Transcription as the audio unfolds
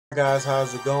Guys,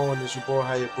 how's it going? It's your boy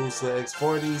Hayabusa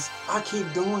X40s. I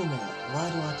keep doing that. Why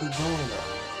do I keep doing that?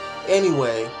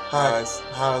 Anyway, hi guys,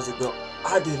 how's it going?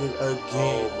 I did it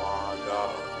again. Oh my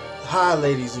god. Hi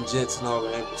ladies and gents and all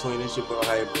in between. It's your boy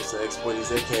Hayabusa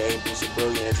X40s, aka Busa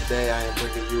Brilliant, and today I am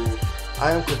bringing you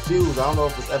I am confused. I don't know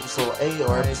if it's episode 8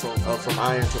 or episode from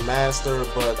Iron to Master,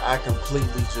 but I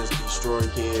completely just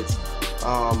destroyed kids.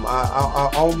 I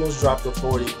almost dropped a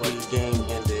 40, but the game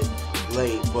ended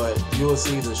late, but you'll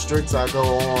see the streaks I go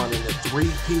on and the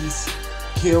 3-piece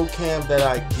kill cam that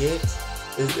I get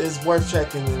is worth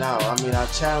checking it out. I mean, I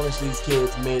challenge these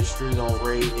kids mid-street on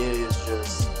raid. It is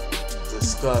just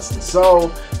disgusting.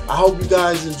 So I hope you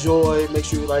guys enjoy. Make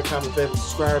sure you like, comment, favorite,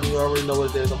 subscribe. You already know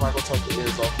what it is. I'm not gonna talk the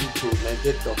ears off YouTube, man.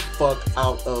 Get the fuck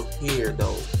out of here,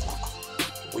 though,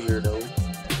 weirdo.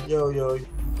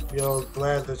 Yo,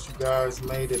 glad that you guys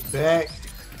made it back.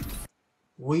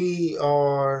 We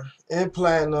are in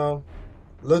Platinum,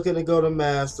 looking to go to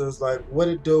Masters. Like, what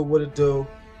it do? You know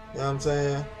what I'm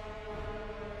saying?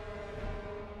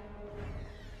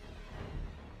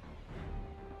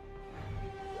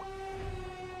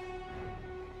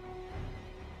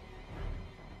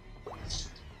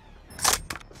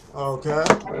 Okay.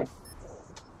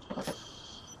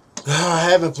 I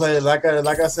haven't played, like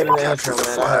I said in the intro,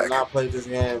 man. I have not played this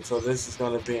game, so this is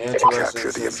going to be interesting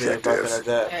to see if I can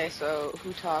adapt. Okay, so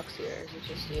who talks here? Is it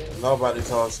just you? Nobody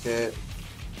talks, kid.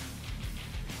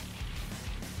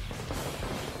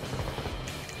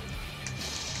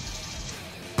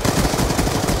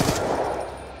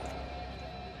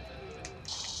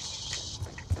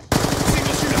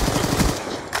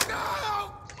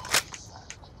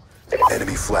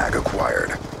 Enemy flag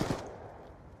acquired.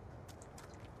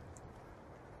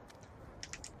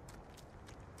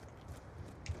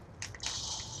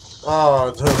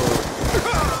 Oh, dude.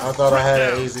 I thought I had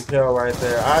an easy kill right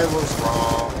there. I was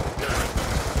wrong.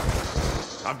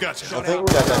 I've got you. I think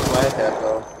we got that flag cap,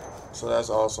 though. So that's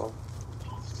awesome.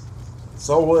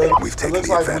 So it looks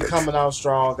like we're coming out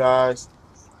strong, guys.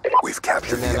 We've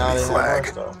captured the enemy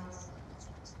flag.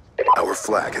 Our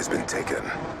flag has been taken.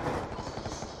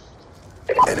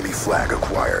 Enemy flag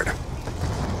acquired.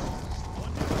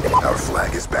 Our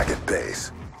flag is back at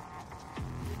base.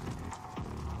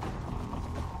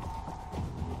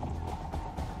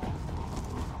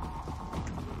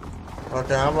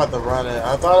 Okay, I'm about to run it.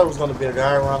 I thought it was going to be a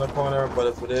guy around the corner, but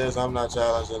if it is, I'm not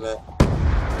challenging it.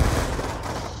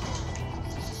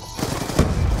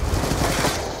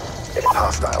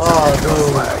 Oh,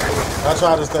 dude. I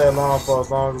tried to stay along for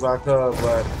as long as I could,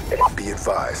 but be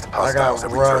advised, I got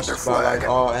rushed by like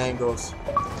all angles.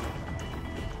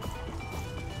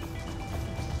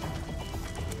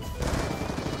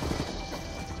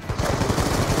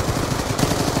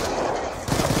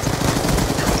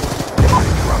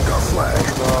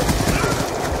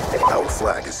 Our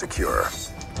flag is secure.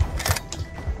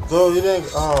 Dude, you think?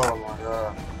 Oh my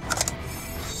god.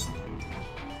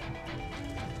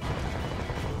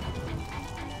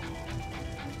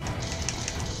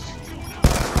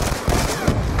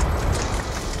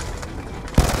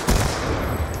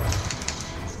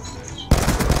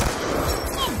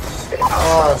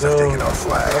 Oh, dude.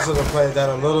 I should have played that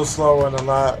a little slower and a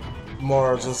lot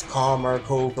more just calmer,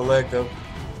 cool, collective.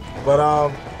 But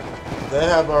they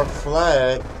have our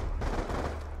flag,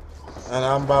 and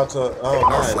I'm about to. Oh, our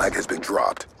nice. Flag has been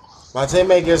dropped. My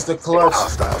teammate gets the clutch.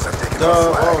 Hostiles have taken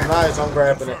our flag. Oh, nice. I'm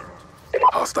grabbing it.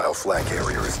 Hostile flag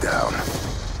carrier is down. Our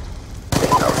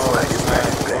flag is back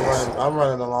at base. I'm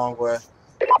running the long way.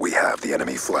 We have the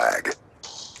enemy flag.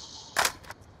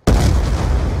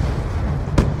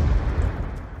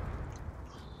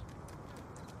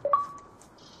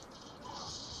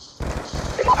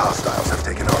 Hostiles have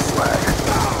taken our flag.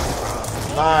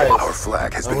 Nice. Our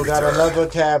flag has been we got returned. another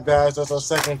cab, guys. That's our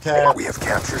second cab. We have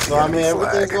captured so I mean,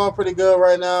 everything's going pretty good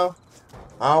right now.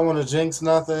 I don't want to jinx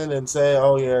nothing and say,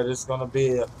 oh yeah, this is going to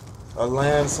be a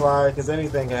landslide, because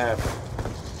anything can happen.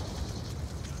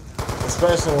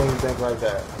 Especially when you think like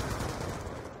that.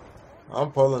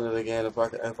 I'm pulling it again if I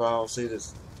don't see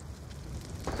this.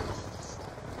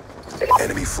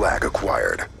 Enemy flag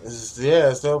acquired.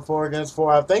 Yeah, still 4 against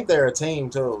 4. I think they're a team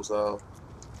too, so.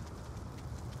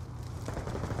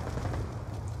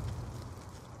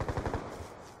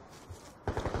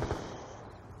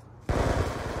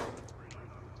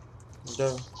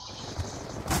 Our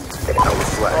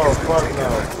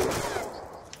flag has been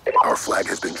taken. Our flag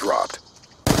has been dropped.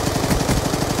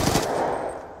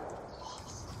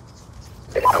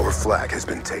 Our flag has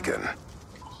been taken.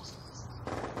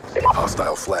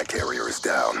 Hostile flag carrier is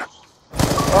down.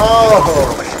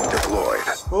 Oh! Deployed.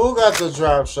 Who got the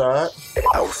drop shot?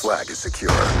 Our flag is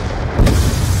secure.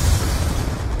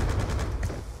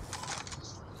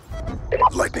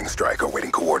 Lightning strike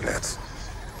awaiting coordinates.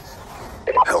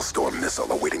 Hellstorm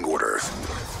missile awaiting orders.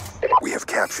 We have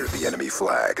captured the enemy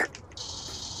flag.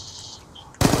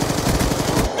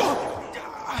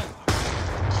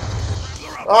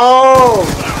 Oh!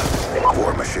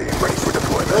 War machine ready for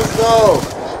deployment. Let's go!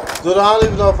 Dude, I don't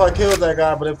even know if I killed that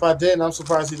guy, but if I didn't, I'm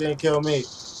surprised he didn't kill me.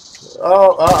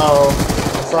 Oh,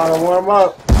 uh-oh. I'm trying to warm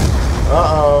up.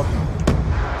 Uh-oh.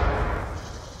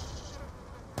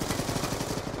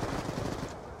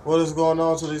 What is going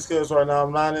on to these kids right now?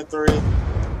 I'm 9-3.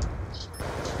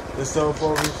 It's still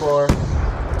 4v4.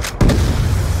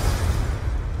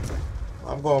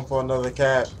 I'm going for another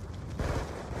cat.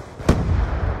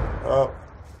 Oh,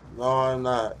 no, I'm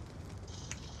not.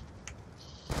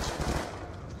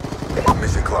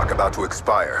 Mission clock about to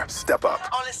expire. Step up.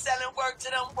 Only selling work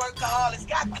to them workaholics.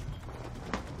 Got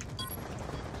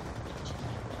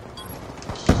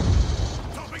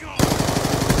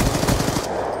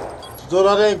Dude,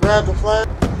 I didn't grab the flag.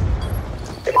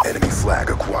 Enemy flag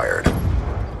acquired.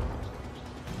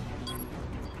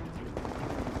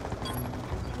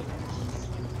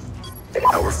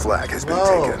 Our flag has been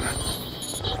taken.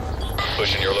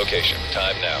 Pushing your location.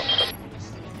 Time now.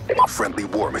 Friendly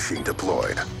war machine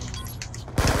deployed.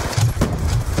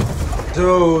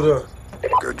 Dude.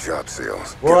 Good job,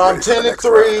 SEALs. Well, Get I'm ready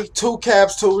for the 10-3. next 2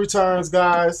 caps, 2 returns,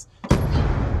 guys.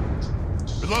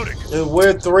 Reloading. And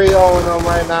we're 3-0 them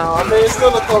right now. I mean, it's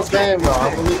still a close game, though.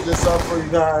 I'm gonna leave this up for you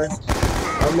guys.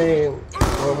 I mean,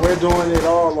 we're doing it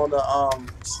all on the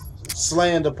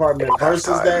slaying department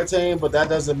versus that team, but that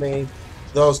doesn't mean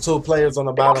those 2 players on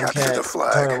the bottom can't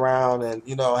turn around and,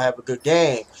 you know, have a good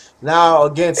game. Now,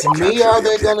 against me, are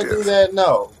they going to do that?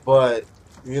 No. But,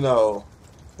 you know,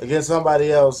 against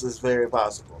somebody else, it's very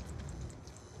possible.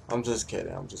 I'm just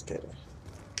kidding. I'm just kidding.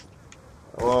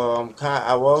 Well, it's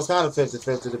kind of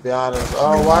 50-50 to be honest.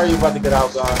 Oh, why are you about to get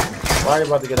outgunned? Why are you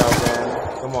about to get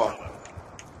outgunned? Come on.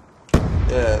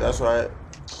 Yeah, that's right.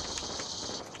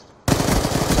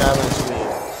 Challenge me.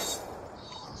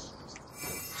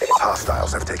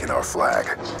 Hostiles have taken our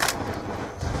flag.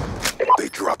 They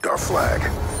dropped our flag.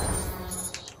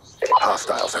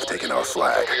 Hostiles have taken our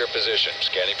flag. Over your position.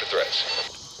 Scanning for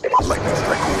threats. Lightning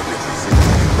strike coordinates received.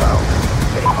 Inbound.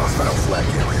 Hostile flag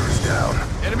carrier is down.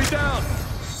 Enemy down.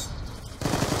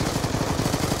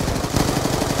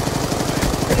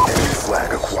 Enemy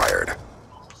flag acquired.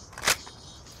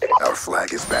 Our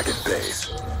flag is back at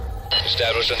base.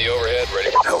 Established on the overhead.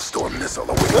 Ready for Hellstorm missile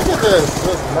awaiting Look at orders.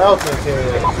 this melting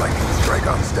kid. Lightning strike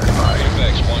on standby.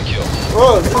 effects. 1 kill.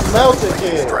 Look, this melting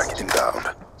Lightning kid. strike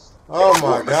inbound. Oh my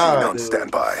War machine god, on dude.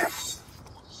 standby.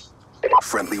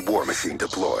 Friendly war machine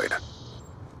deployed.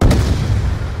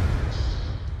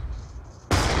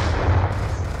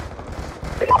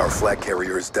 Our flag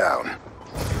carrier is down.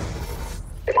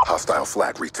 Hostile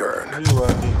flag returned. You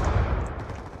lucky.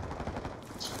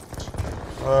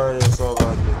 Oh, you're so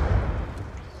lucky.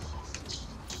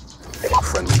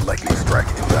 Friendly lightning strike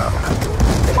inbound.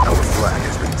 Our flag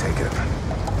has been taken.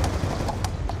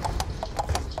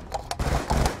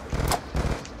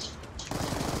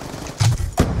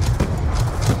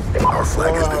 Our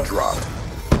flag has been dropped.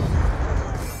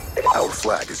 Our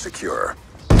flag is secure.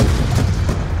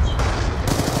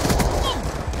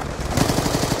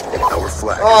 Our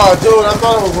flag. Oh, dude, I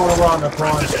thought it was going around the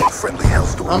corner. Friendly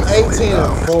Hellstorm. I'm missile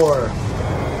inbound. 18-4.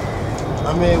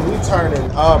 I mean, we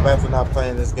turning up after not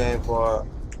playing this game for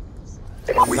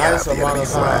a We nice have the amount enemy of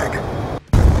flag. time.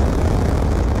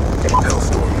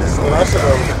 Hellstorm missile Dude, I should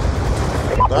inbound.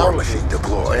 have. That War was machine just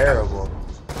deployed. terrible.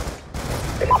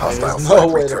 Hostile There's flag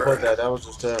no way to returned. put that. That was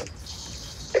just terrible.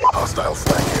 Hostile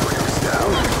flag carrier is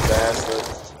down.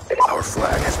 Bastard. Our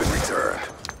flag has been returned.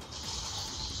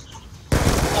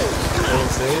 You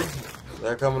see?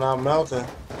 They're coming out melting.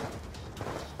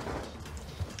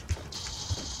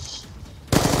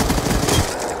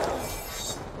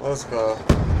 Let's go.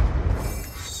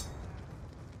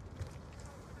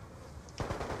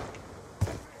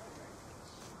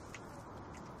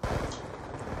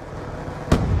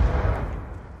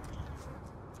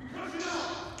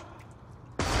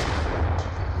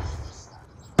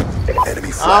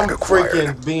 Enemy flag I'm acquired.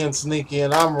 freaking being sneaky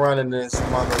and I'm running this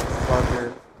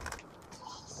motherfucker.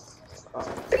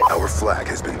 Our flag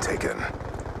has been taken.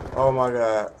 Oh my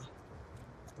god.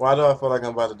 Why do I feel like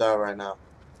I'm about to die right now?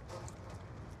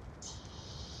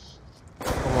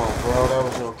 Come on, bro. That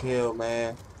was your kill,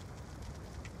 man.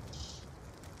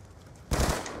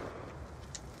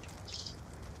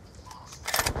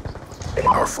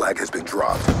 Our flag has been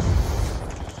dropped.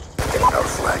 Our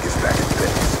flag is back at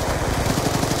base.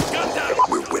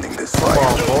 We're winning this Come fight.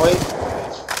 on, boy.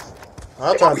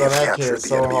 I tried We on have that captured kid the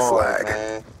so enemy hard, flag.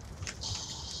 man.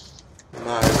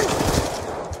 Nice.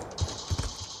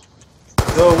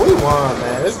 Dude, we won,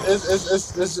 man.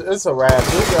 It's a wrap.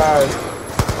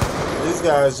 These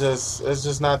guys just, it's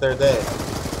just not their day.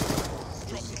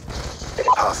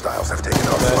 Hostiles have taken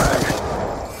our flag.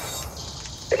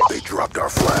 They dropped our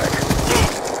flag.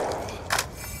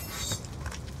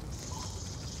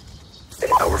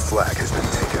 Our flag has been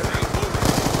taken.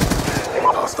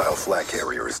 Hostile flag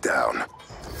carrier is down.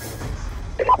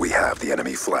 We have the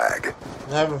enemy flag.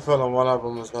 I have a feeling one of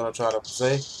them is gonna try to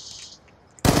see.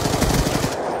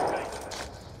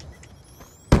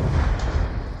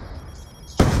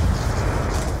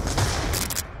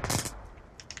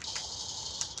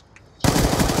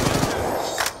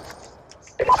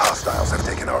 Hostiles have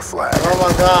taken our flag. Oh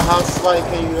my god, how slight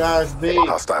can you guys be?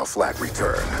 Hostile flag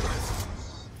returned.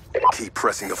 Keep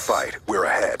pressing the fight. We're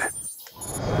ahead.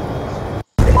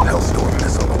 Hellstorm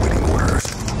missile awaiting orders.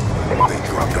 They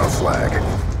dropped our flag.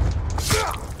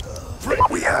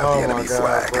 We have the enemy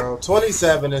flag. Bro.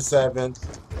 27-7.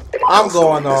 I'm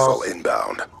going off. Missile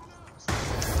inbound.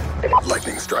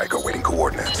 Lightning strike awaiting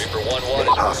coordinates. Reaper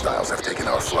 1-1 Hostiles have taken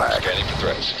our flag. scanning for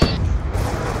threats.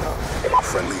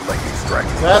 Friendly lightning strike.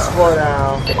 That's 4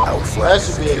 down. Our flag That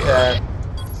should be a cap.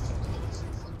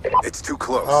 It's too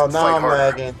close. Oh, now Fight I'm harder.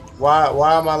 lagging.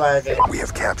 Why am I lagging? We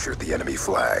have captured the enemy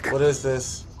flag. What is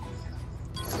this?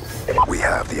 We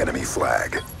have the enemy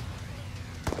flag.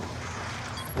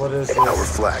 What is Our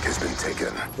this? flag has been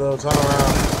taken. Dude, turn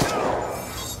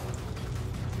around.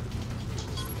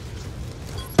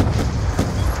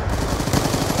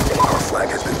 Our flag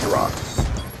has been dropped.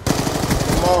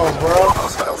 Come on, bro.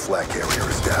 Hostile flag carrier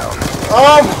is down.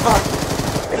 Oh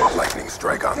my, Lightning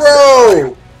strike on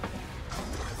bro.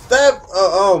 That.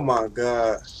 Oh my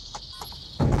god.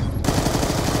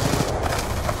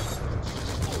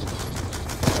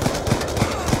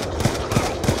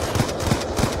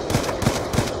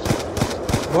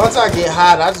 Once I get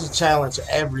hot, I just challenge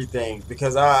everything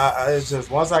because it's just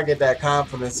once I get that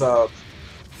confidence up,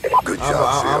 Good job,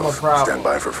 I'm a SEALs. problem. Stand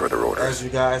by for further as orders. you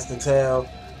guys can tell.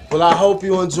 Well, I hope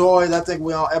you enjoyed. I think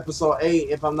we're on episode 8,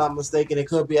 if I'm not mistaken. It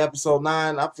could be episode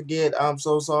 9. I forget. I'm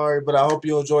so sorry, but I hope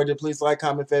you enjoyed it. Please like,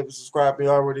 comment, favorite, subscribe. You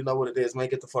already know what it is. Man,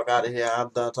 get the fuck out of here. I'm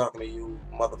done talking to you,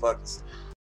 motherfuckers.